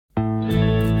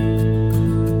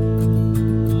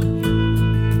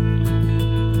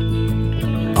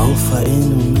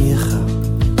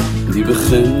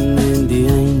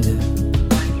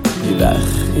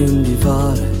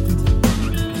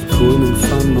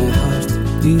my hart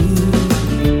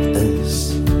hier is.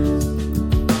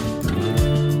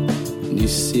 Die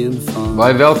seun van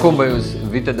Baie welkom by ons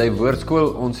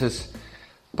Woordskool. Ons is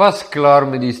pas klaar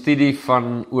met die studie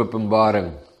van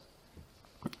Openbaring.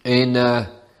 En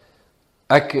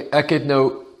ek het nou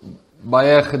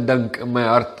baie gedink in my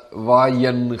hart,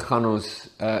 waarheen gaan ons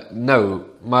nou?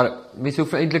 Maar mense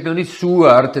hoef eintlik nou nie so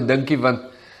hard te dinkie, want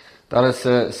daar is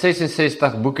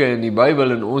 66 boeke in die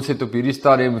Bybel en ons het op hierdie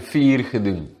stadium 4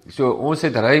 gedoen. So ons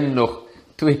het ruim nog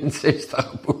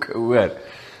 62 boeke hoor.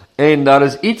 En daar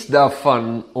is iets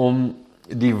daarvan om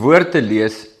die woord te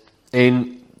lees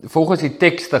en volgens die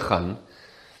teks te gaan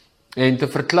en te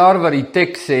verklaar wat die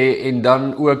teks sê en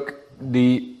dan ook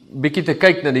die bietjie te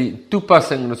kyk na die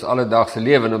toepassing in ons alledaagse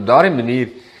lewe. En op daardie manier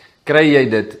kry jy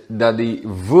dit dat die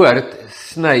woord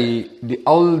sny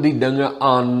al die dinge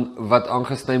aan wat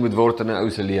aangesny moet word in 'n ou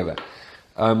se lewe.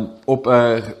 Op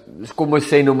 'n, kom ons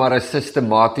sê nou maar 'n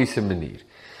sistematiese manier.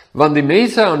 Want die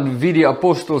mense aan wie die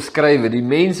apostel skrywe, die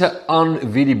mense aan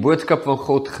wie die boodskap van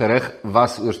God gerig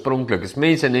was oorspronklik, is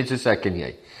mense net soos ek en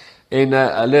jy. En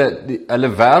hulle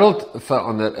wêreld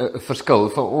verskil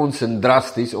van ons en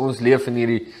drasties. Ons leef in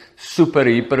hierdie super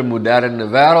hypermoderne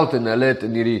wêreld en hulle het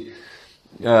in hierdie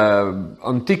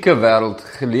antieke wêreld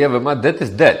gelewe, maar dit is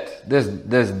dit.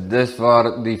 Dis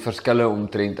waar die verskille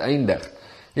omtrent eindig.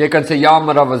 Jy kan sê, ja,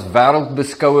 maar daar was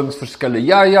wêreldbeskouingsverskille.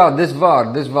 Ja, dis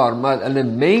waar, maar hulle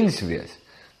menswees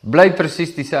bly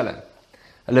presies dieselfde.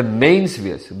 Hulle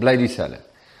menswees bly dieselfde.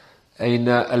 En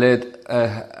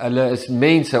hulle is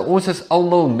mense. Ons is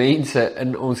almal mense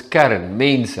in ons kern,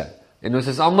 mense. En ons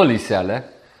is almal dieselfde.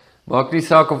 Maak nie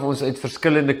saak of ons uit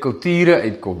verskillende kulture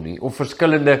uitkom nie, of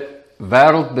verskillende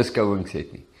wêreldbeskouings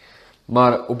het nie.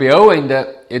 Maar op die ou einde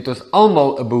het ons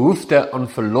almal 'n behoefte aan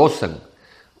verlossing.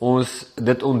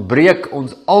 Dit ontbreek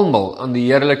ons almal aan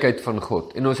die heerlikheid van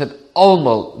God. En ons het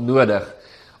almal nodig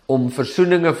om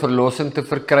versoening en verlossing te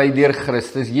verkry deur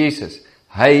Christus Jesus.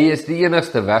 Hy is die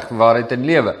enigste weg, waarheid en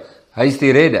lewe. Hy is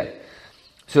die redder.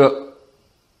 So,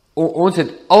 ons het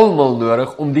almal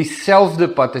nodig om dieselfde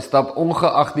pad te stap,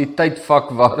 ongeag die tydvak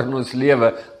waarin ons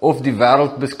lewe, of die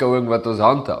wêreldbeskouing wat ons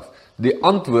handhaaf. Die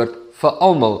antwoord vir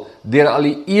almal, deur al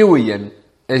die eeue heen,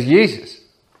 is Jesus.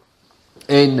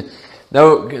 En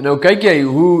nou kyk jy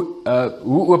hoe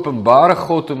openbaar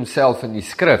God homself in die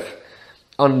skrif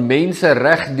aan mense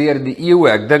reg deur die eeue.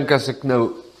 Ek dink as ek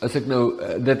nou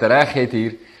dit reg het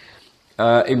hier,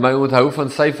 en my onthou van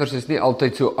syfers is nie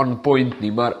altyd so on point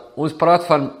nie, maar ons praat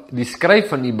van die skryf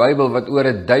van die Bybel wat oor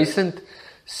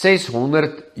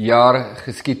 1600 jaar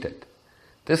geskied het.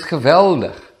 Dit is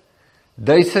geweldig.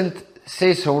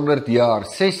 1600 jaar,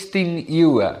 16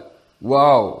 eeue.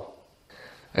 Wow.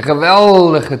 'n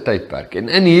geweldige tydperk. En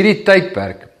in hierdie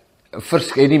tydperk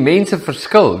het die mense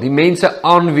verskil. Die mense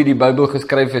aan wie die Bybel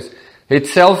geskryf is, het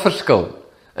self verskil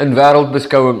in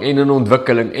wêreldbeskouing en in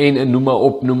ontwikkeling en in noem maar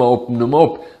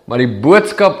op. Maar die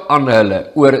boodskap aan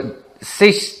hulle oor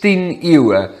 16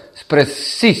 eeue is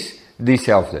presies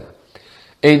dieselfde.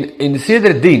 En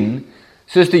sedertdien,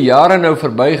 soos die jare nou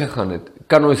verbygegaan het,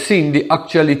 kan ons sien die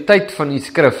aktualiteit van die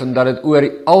skrif en dat dit oor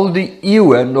al die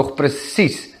eeue nog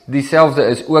presies dieselfde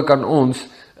is ook aan ons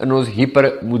in ons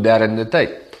hypermoderne tyd.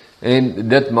 En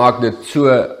dit maak dit so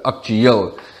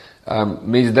aktueel.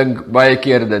 Mense dink baie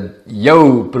keer dat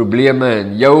jou probleme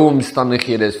en jou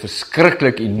omstandighede is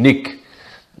verskriklik uniek.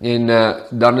 En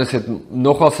dan is dit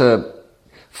nogals 'n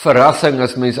verrassing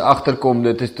as mense agterkom,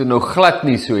 dit is toe nou glad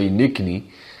nie so uniek nie.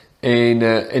 En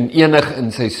enig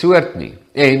in sy soort nie.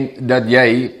 En dat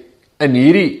jy in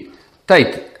hierdie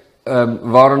tyd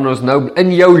waarin ons nou,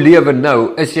 in jou lewe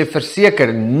nou, is jy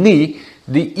verseker nie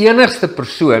die enigste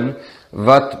persoon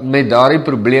wat met daardie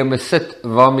probleme sit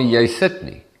waarmee jy sit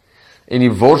nie. En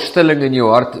die worsteling in jou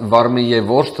hart waarmee jy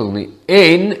worstel nie.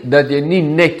 En dat jy nie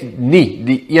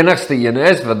die enigste ene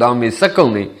is wat daarmee sukkel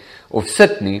nie, of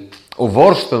sit nie, of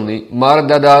worstel nie, maar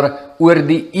dat daar oor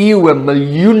die eeue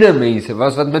miljoene mense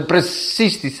was wat met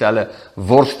presies dieselfde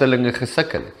worstelinge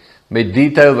gesukkel het. Met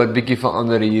detail wat bietjie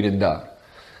verander hier en daar.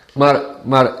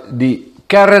 Maar die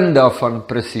kern daarvan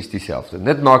presies dieselfde.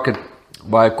 Dit maak dit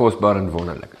baie kosbaar en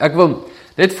wonderlik. Ek wil,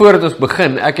 net voordat ons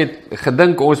begin, ek het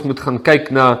gedink ons moet gaan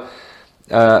kyk na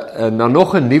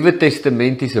nog 'n Nuwe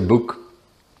Testamentiese boek.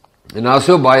 En daar is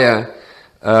so baie,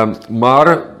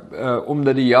 maar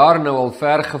omdat die jaar nou al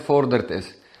ver gevorderd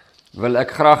is, wil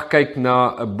ek graag kyk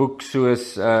na 'n boek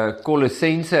soos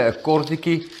Kolossense, 'n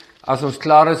kortetjie. As ons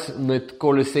klaar is met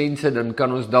Kolossense, dan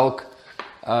kan ons dalk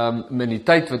met die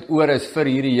tyd wat oor is vir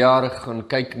hierdie jaar gaan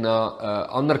kyk na 'n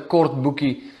ander kort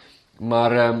boekie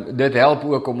Maar dit help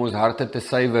ook om ons harte te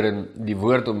suiwer en die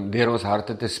woord om deur ons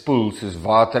harte te spoel soos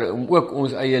water, om ook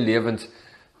ons eie lewens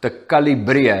te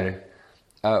kalibreer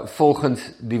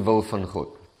volgens die wil van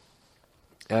God.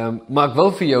 Maar ek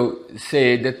wil vir jou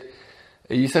sê, hier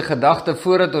is 'n gedagte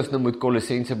voordat ons nou met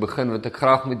Kolossense begin, wat ek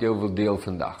graag met jou wil deel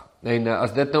vandag. En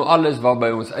as dit nou alles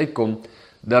waarby ons uitkom,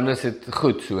 dan is dit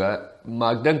goed so,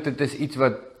 maar ek dink dit is iets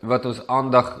wat ons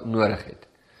aandag nodig het.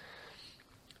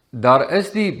 Daar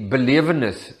is die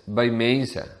belewenis by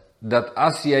mense, dat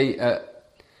as jy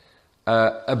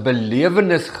 'n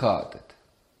belewenis gehad het,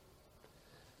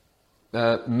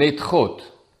 met God,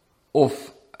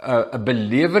 of 'n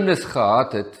belewenis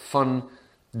gehad het van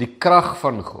die krag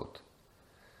van God,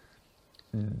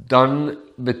 dan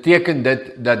beteken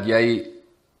dit dat jy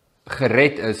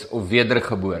gered is of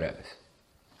wedergebore is.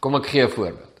 Kom ek gee 'n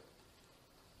voorbeeld.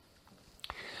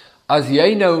 As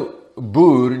jy nou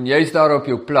boer en jy's daar op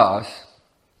jou plaas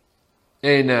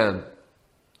en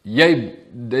jy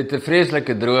het 'n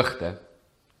vreeslike droogte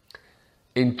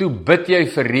en toe bid jy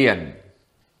vir reën,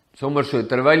 sommer so,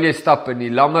 terwyl jy stap en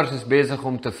die lammers is besig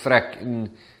om te vrek en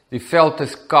die veld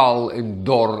is kaal en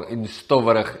dor en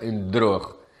stowwerig en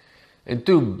droog. En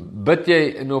toe bid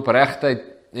jy in opregtheid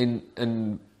en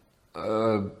in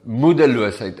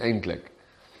moedeloosheid eintlik,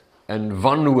 in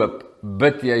wanhoop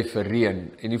bid jy vir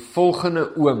reën, en die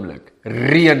volgende oomblik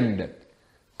reën dit,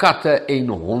 katte en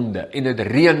honde, en dit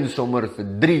reën sommer vir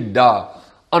 3 dae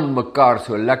aan mekaar,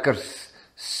 so lekker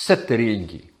sit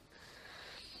reentjie.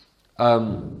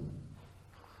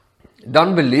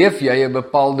 Dan beleef jy 'n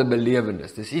bepaalde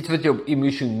belewenis. Dis iets wat jou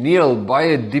emosioneel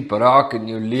baie diep raak en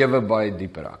jou lewe baie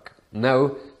diep raak.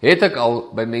 Nou, het ek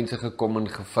al by mense gekom en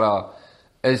gevra,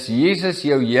 is Jesus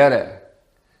jou Here?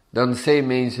 Dan sê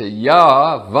mense,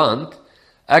 ja, want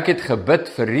ek het gebid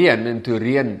vir reën en toe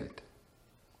reën dit.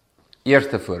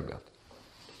 Eerste voorbeeld.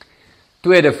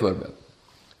 Tweede voorbeeld.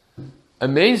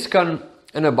 'n Mens kan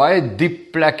in 'n baie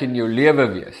diep plek in jou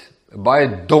lewe wees, 'n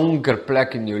baie donker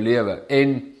plek in jou lewe,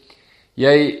 en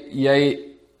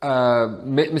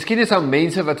miskien is daar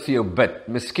mense wat vir jou bid,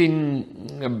 miskien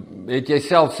het jy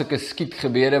self sulke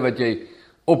skietgebede wat jy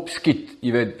opskiet,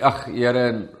 jy weet, ag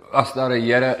Here, as daar 'n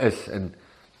Here is,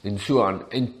 en so aan,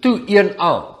 en toe een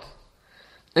aand,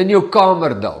 in jou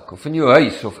kamer dalk, of in jou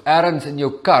huis, of ergens in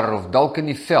jou kar, of dalk in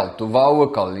die veld, of waar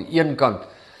ook al, die een kant,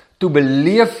 toe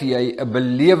beleef jy 'n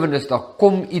belewenis, daar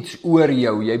kom iets oor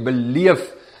jou, jy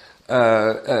beleef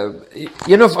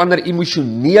een of ander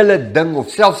emosionele ding, of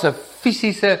selfs 'n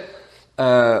fisiese,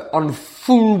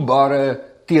 aanvoelbare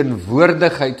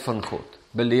teenwoordigheid van God,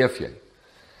 beleef jy.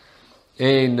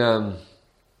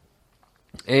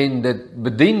 En dit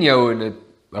bedien jou, en dit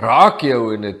raak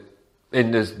jou,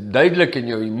 en dis duidelik in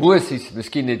jou emosies,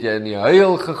 miskien het jy in die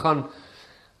huil gegaan,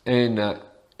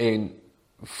 en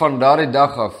van daardie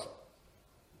dag af,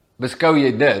 beskou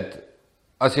jy dit,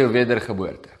 as jou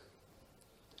wedergeboorte.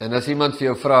 En as iemand vir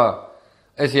jou vra,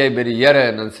 is jy by die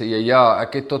Here, en dan sê jy, ja,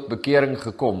 ek het tot bekering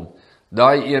gekom,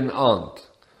 daai een aand,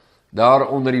 daar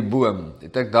onder die boom,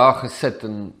 het ek daar gesit,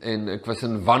 en ek was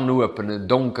in wanhoop, in 'n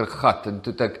donker gat, en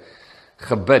toe het ek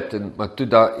gebid, maar toe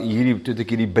het ek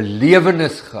hierdie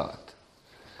belewenis gehad,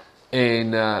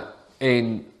 en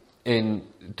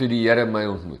toe die Here my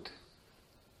ontmoet.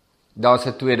 Daar's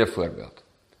 'n tweede voorbeeld.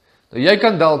 Nou jy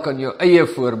kan dalk aan jou eie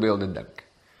voorbeelde dink,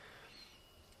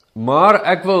 maar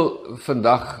ek wil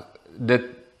vandag dit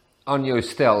aan jou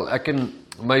stel. Ek en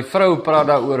my vrou praat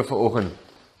daaroor vanoggend.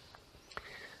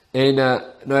 En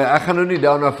nou ek gaan nou nie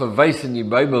daarna verwys in die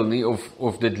Bybel nie,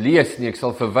 of dit lees nie, ek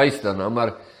sal verwys daarna,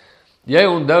 maar jy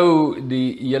onthou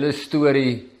die hele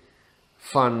storie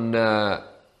van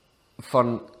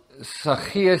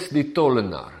Saggeus die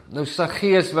tollenaar. Nou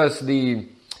Saggeus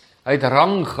hy het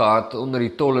rang gehad onder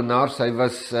die tollenaars, hy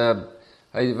was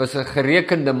 'n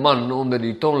gerekende man onder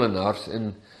die tollenaars,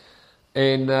 en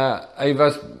hy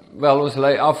was, wel ons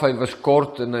lei af, hy was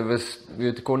kort, en hy was,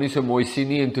 kon nie so mooi sien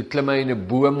nie, en toe klim hy in 'n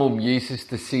boom om Jesus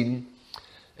te sien,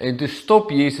 en toe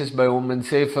stop Jesus by hom en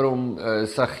sê vir hom,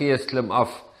 Saggeus, klim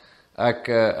af,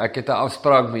 ek het 'n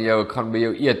afspraak met jou, ek gaan by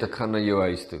jou eet, ek gaan na jou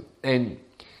huis toe. En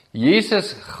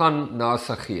Jesus gaan na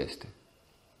Saggeus toe.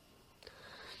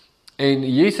 En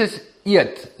Jesus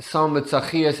eet saam met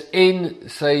Saggeus en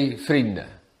sy vriende.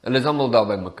 Hulle is almal daar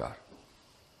by mekaar.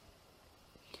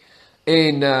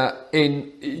 En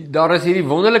daar is hierdie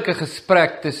wonderlike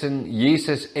gesprek tussen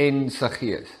Jesus en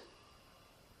Saggeus.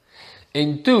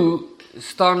 En toe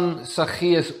staan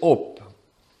Saggeus op.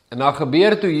 En daar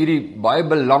gebeur toe hierdie baie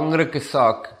belangrike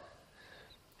saak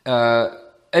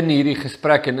in hierdie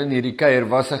gesprek en in hierdie kuier,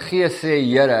 waar Saggeus sê,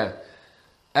 Here,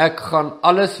 ek gaan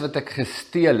alles wat ek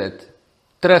gesteel het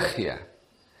teruggee,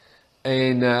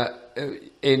 en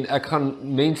ek gaan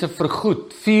mense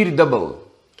vergoed, 4-dubbel,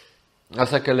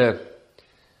 as ek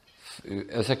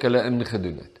hulle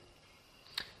ingedoen het.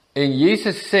 En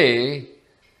Jesus sê,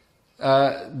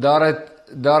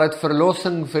 daar het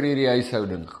verlossing vir hierdie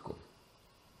huishouding gekom.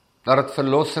 Daar het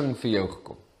verlossing vir jou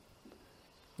gekom.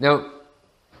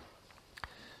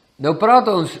 Nou praat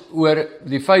ons oor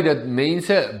die feit dat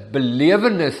mense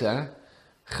belewenisse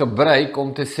gebruik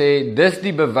om te sê, dis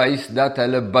die bewys dat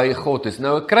hulle by God is.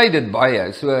 Nou ek kry dit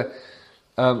baie, so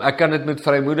ek kan dit met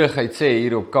vrymoedigheid sê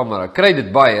hier op kamera, ek kry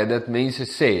dit baie, dat mense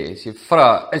sê, as jy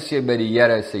vra, is jy by die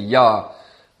Here, sê ja,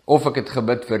 of ek het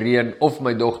gebid vir reën, of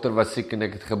my dogter was siek en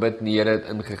ek het gebid en die Here het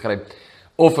ingegryp,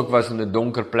 of ek was in 'n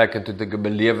donker plek en toe het ek 'n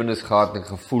belewenis gehad en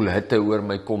gevoel hitte oor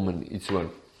my kom en iets so.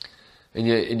 En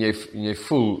jy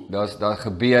voel, daar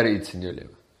gebeur iets in jou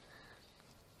lewe.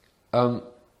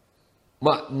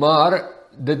 Maar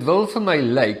dit wil vir my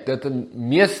lyk dat in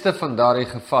meeste van daardie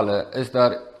gevalle is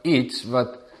daar iets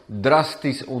wat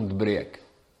drasties ontbreek.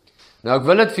 Nou ek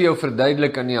wil dit vir jou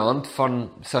verduidelik aan die hand van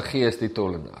Saggeus die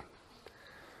tollenaar.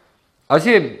 As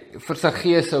jy vir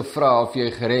Saggeus sou vra of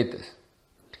jy gered is,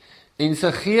 en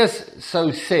Saggeus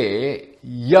sou sê,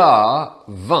 ja,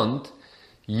 want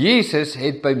Jesus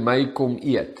het by my kom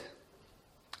eet.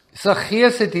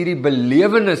 Saggeus het hierdie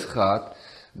belewenis gehad,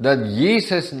 dat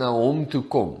Jesus na hom toe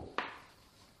kom.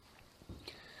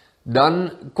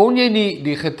 Dan kon jy nie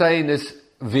die getuienis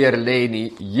weer lê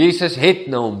nie, Jesus het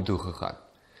na hom toe gegaan.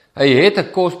 Hy het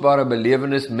 'n kosbare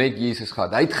belewenis met Jesus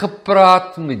gehad, hy het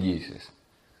gepraat met Jesus.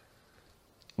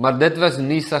 Maar dit was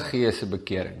nie Saggeus se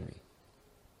bekering nie.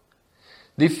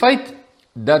 Die feit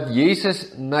dat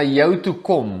Jesus na jou toe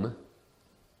kom,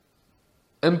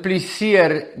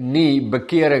 impliseer nie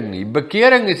bekering nie.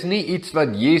 Bekering is nie iets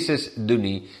wat Jesus doen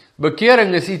nie.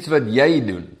 Bekering is iets wat jy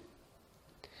doen.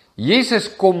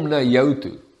 Jesus kom na jou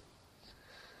toe.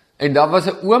 En daar was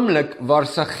 'n oomblik waar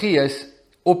Saggeus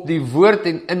op die woord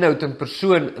en inhoud en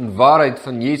persoon en waarheid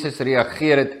van Jesus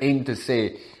reageer het en te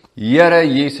sê, Here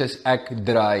Jesus, ek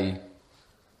draai.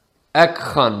 Ek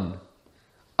gaan.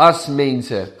 As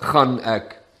mense gaan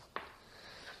ek.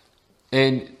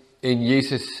 En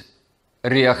Jesus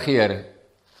reageer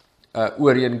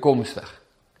ooreenkomstig.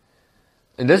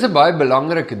 En dis 'n baie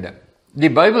belangrike ding. Die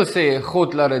Bybel sê,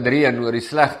 God laat dit reën oor die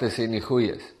slegtes en die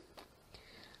goeies.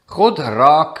 God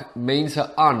raak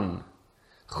mense aan.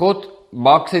 God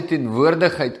maak sy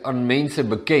teenwoordigheid aan mense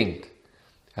bekend.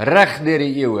 Reg deur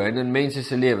die eeue en in mense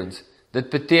se lewens. Dit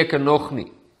beteken nog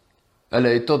nie, hulle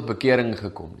het tot bekering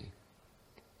gekom nie.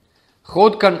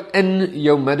 God kan in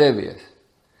jou midde wees.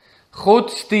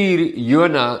 God stuur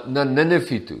Jona na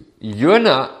Ninive toe.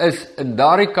 Jona is in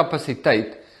daardie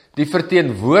kapasiteit die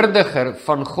verteenwoordiger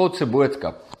van God se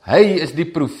boodskap. Hy is die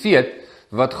profeet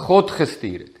wat God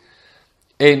gestuur het.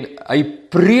 En hy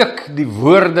preek die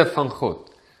woorde van God.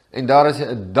 En daar is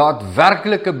 'n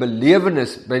daadwerklike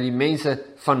belewenis by die mense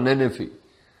van Ninive.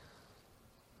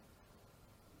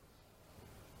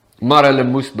 Maar hulle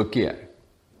moes bekeer.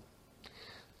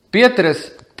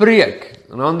 Petrus preek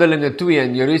in Handelinge 2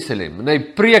 in Jerusalem, en hy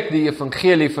preek die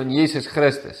evangelie van Jesus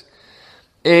Christus,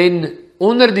 en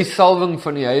onder die salwing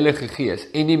van die Heilige Gees,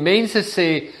 en die mense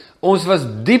sê, ons was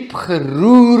diep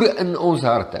geroer in ons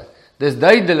harte. Dis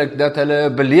duidelik dat hulle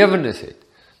 'n belewenis het.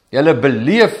 Hulle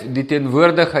beleef die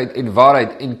teenwoordigheid en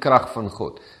waarheid en krag van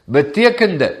God.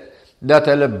 Beteken dit dat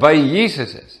hulle by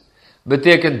Jesus is?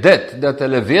 Beteken dit dat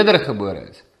hulle wedergebore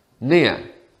is? Nee,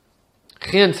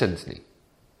 geensins nie.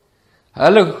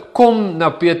 Hulle kom na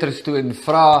Petrus toe en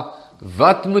vra,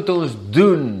 wat moet ons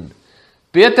doen?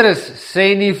 Petrus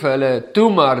sê nie vir hulle, toe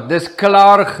maar, dis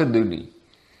klaar gedoen nie.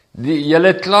 Julle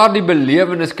het klaar die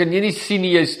belewenis, kan jy nie sien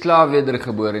nie, jy is klaar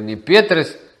wedergebore nie.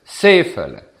 Petrus sê vir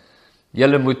hulle,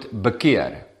 julle moet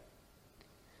bekeer.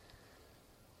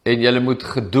 En julle moet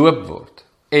gedoop word.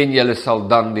 En julle sal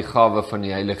dan die gawe van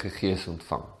die Heilige Gees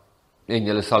ontvang. En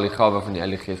julle sal die gawe van die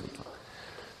Heilige Gees ontvang.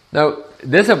 Nou,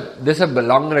 dis 'n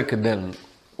belangrike ding,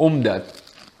 omdat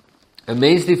 'n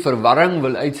mens die verwarring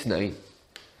wil uitsny,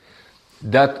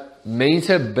 dat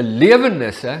mense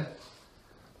belewenisse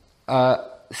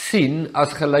sien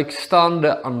as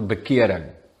gelykstaande aan bekering,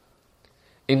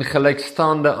 en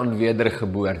gelykstaande aan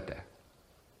wedergeboorte.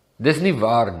 Dis nie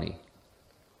waar nie.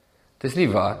 Dis nie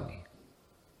waar nie.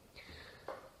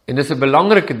 En dis 'n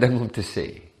belangrike ding om te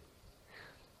sê,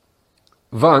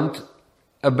 want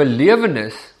 'n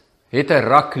belewenis het 'n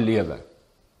raklewe.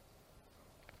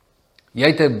 Jy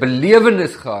het 'n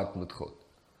belewenis gehad met God.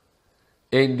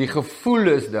 En die gevoel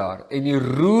is daar, en die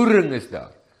roering is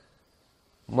daar.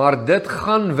 Maar dit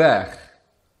gaan weg.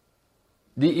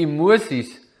 Die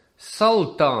emosies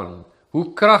sal taan,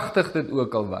 hoe kragtig dit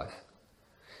ook al was.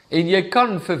 En jy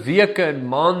kan vir weke en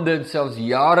maande en selfs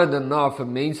jare daarna vir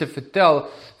mense vertel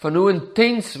van hoe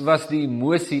intens was die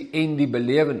emosie en die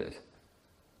belewenis.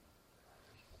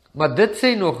 Maar dit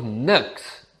sê nog niks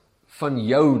van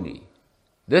jou nie.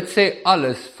 Dit sê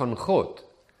alles van God.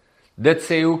 Dit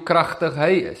sê hoe kragtig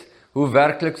hy is, hoe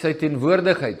werklik sy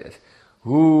teenwoordigheid is,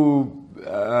 hoe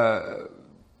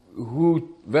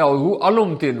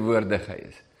alomteenwoordig hy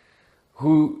is,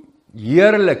 hoe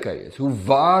heerlik hy is, hoe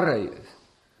waar hy is.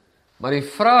 Maar die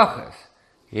vraag is,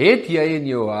 het jy in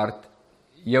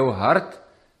jou hart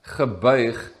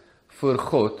gebuig voor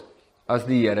God as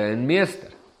die Here en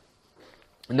Meester?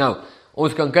 Nou,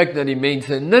 ons kan kyk na die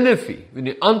mense in Ninive, en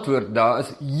die antwoord daar is,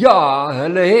 ja,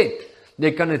 hulle het.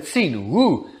 Jy kan dit sien,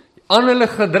 hoe, aan hulle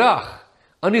gedrag,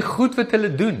 aan die goed wat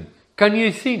hulle doen, kan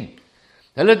jy sien.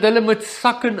 Hulle het hulle met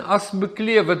sak en as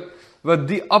bekleed, wat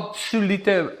die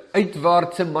absolute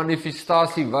uitwaartse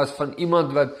manifestasie was van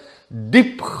iemand wat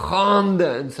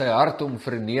diepgaande in sy hart om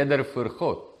verneder voor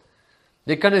God.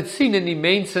 Jy kan dit sien in die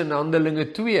mense in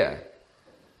Handelinge 2.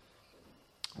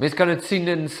 Mens kan dit sien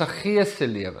in Saggeus se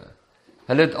lewe.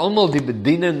 Hulle het almal die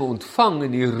bediening ontvang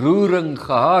en die roering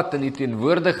gehad en die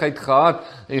teenwoordigheid gehad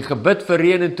en gebid vir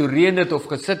reën en toe reën het of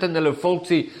gesit in hulle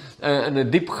volksie in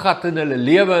 'n diep gat in hulle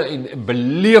lewe en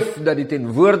beleef dat die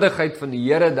teenwoordigheid van die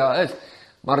Here daar is.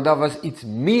 Maar daar was iets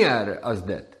meer as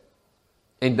dit.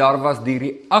 En daar was die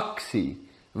reaksie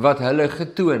wat hulle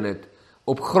getoon het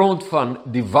op grond van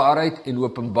die waarheid en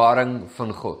openbaring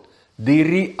van God. Die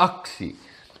reaksie.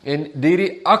 En die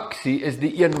reaksie is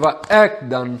die een waar ek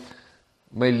dan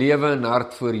my lewe en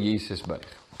hart voor Jesus buig.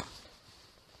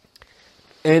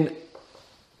 En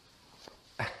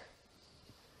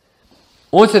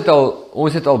ons het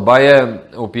al baie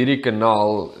op hierdie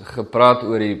kanaal gepraat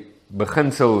oor die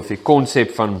beginsel of die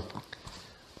konsep van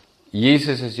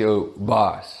Jesus is jou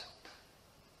baas.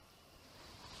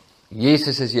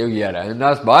 Jesus is jou Here. En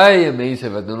daar's baie mense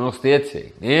wat nog steeds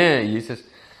sê, nee, Jesus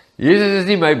is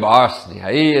nie my baas nie.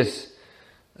 Hy is,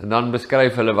 en dan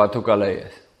beskryf hulle wat ook al hy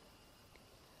is.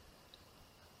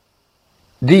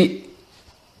 Die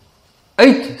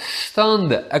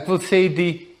uitstaande, ek wil sê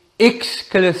die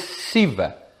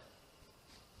eksklusiewe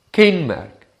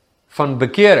kenmerk van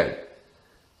bekering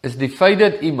is die feit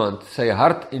dat iemand sy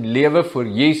hart en lewe voor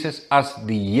Jesus as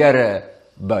die Here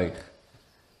buig,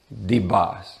 die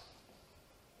baas.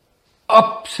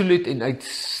 Absoluut en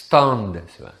uitstaande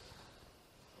so.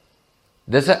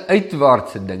 Dis 'n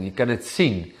uitwaartse ding, jy kan dit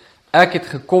sien. Ek het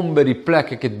gekom by die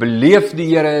plek, ek het beleef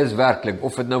die Here is werklik,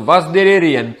 of dit nou was deur die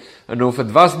reën, en of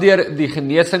dit was deur die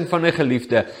genesing van 'n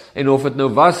geliefde, en of dit nou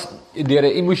was deur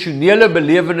 'n emosionele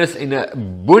belewenis en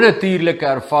 'n bonatuurlike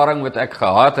ervaring wat ek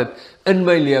gehad het in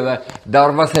my lewe,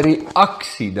 daar was 'n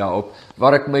reaksie daarop,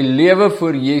 waar ek my lewe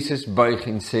voor Jesus buig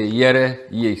en sê, Here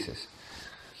Jesus.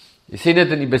 Jy sien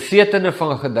dit in die besetene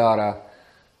van Gadara.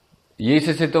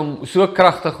 Jesus het hom so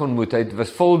kragtig ontmoet, hy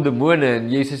was vol demone en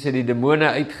Jesus het die demone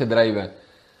uitgedrywe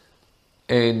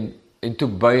en toe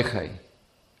buig hy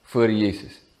voor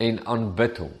Jesus en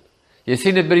aanbid hom. Jy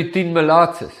sien dit by die 10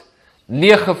 melaatses.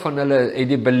 9 van hulle het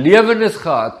die belewenis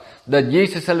gehad dat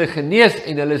Jesus hulle genees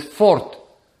en hulle is fort.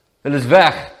 Hulle is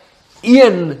weg.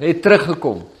 1 het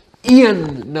teruggekom.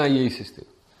 1 na Jesus toe.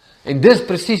 En dis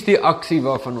presies die aksie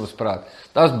waarvan ons praat.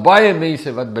 Daar's baie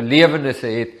mense wat belewenisse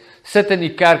het, sit in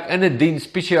die kerk, in 'n diens,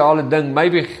 spesiale ding,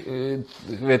 maybe,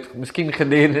 miskien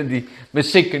gedurende die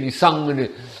musiek en die sang en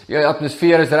die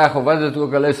atmosfeer is reg, of wat dit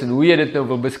ook al is, en hoe jy dit nou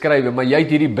wil beskryf, maar jy het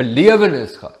hierdie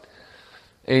belewenis gehad.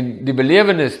 En die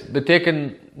belewenis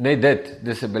beteken net dit,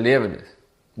 dis 'n belewenis.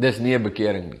 Dis nie 'n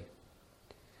bekering nie.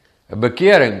 'n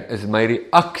Bekering is my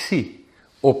reaksie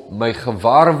op my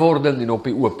gewaarwording en op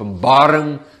die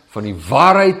openbaring van die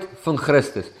waarheid van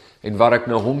Christus, en waar ek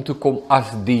na hom toe kom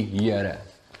as die Here.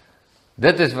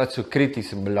 Dit is wat so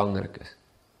krities en belangrik is.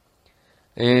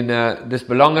 En dis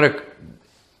belangrik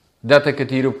dat ek dit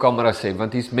hier op kamera sê,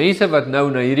 want hier's mense wat nou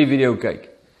na hierdie video kyk,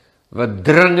 wat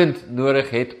dringend nodig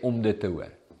het om dit te hoor.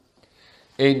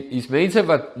 En hier's mense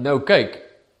wat nou kyk,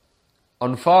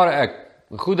 aanvaar ek,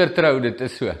 goedertrou, dit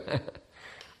is so.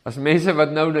 As mense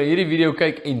wat nou na hierdie video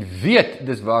kyk en weet,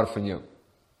 dis waar van jou.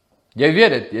 Jy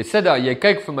weet dit, jy sit daar, jy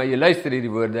kyk vir my, jy luister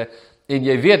hierdie woorde, en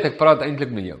jy weet, ek praat eintlik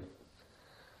met jou.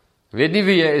 Ek weet nie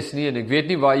wie jy is nie, en ek weet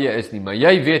nie waar jy is nie, maar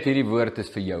jy weet hierdie woord is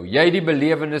vir jou. Jy het die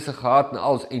belewenisse gehad en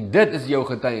alles, en dit is jou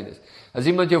getuienis. As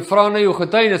iemand jou vra na jou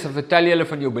getuienis, dan vertel jy hulle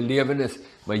van jou belewenis,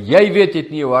 maar jy weet, jy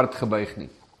het nie jou hart gebuig nie.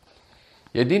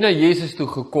 Jy het nie na Jesus toe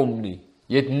gekom nie,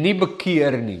 jy het nie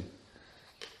bekeer nie.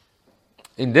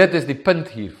 En dit is die punt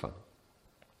hiervan.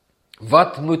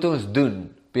 Wat moet ons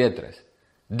doen, Petrus?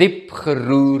 Diep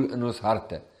geroer in ons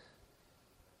harte.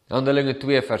 Handelinge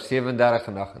 2 vers 37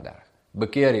 en 38.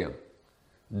 Bekeer jou.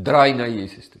 Draai na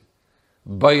Jesus toe.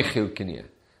 Buig jou knie.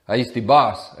 Hy is die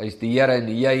baas, hy is die Here en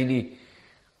jy nie.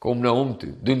 Kom na hom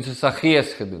toe. Doen soos sy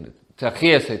gees gedoen het. Sy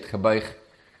gees het gebuig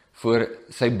voor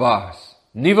sy baas.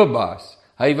 Nuwe baas.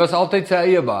 Hy was altyd sy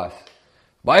eie baas.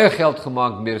 Baie geld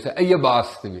gemaak meer sy eie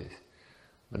baas te wees.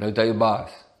 Maar nou het hy 'n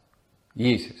baas.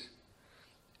 Jesus.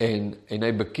 En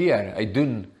hy bekeer, hy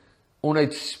doen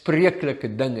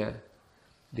onuitspreeklike dinge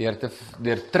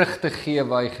deur terug te gee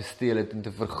waar hy gesteel het en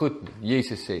te vergoed.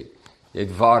 Jesus sê, jy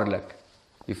het waarlik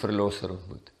die verlosser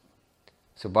ontmoet.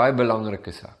 Dis 'n baie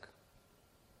belangrike saak.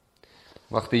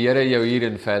 Mag die Here jou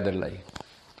hierin verder lei.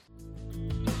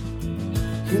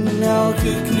 En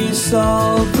elke knie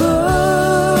sal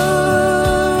buig,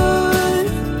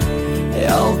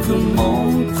 elke mond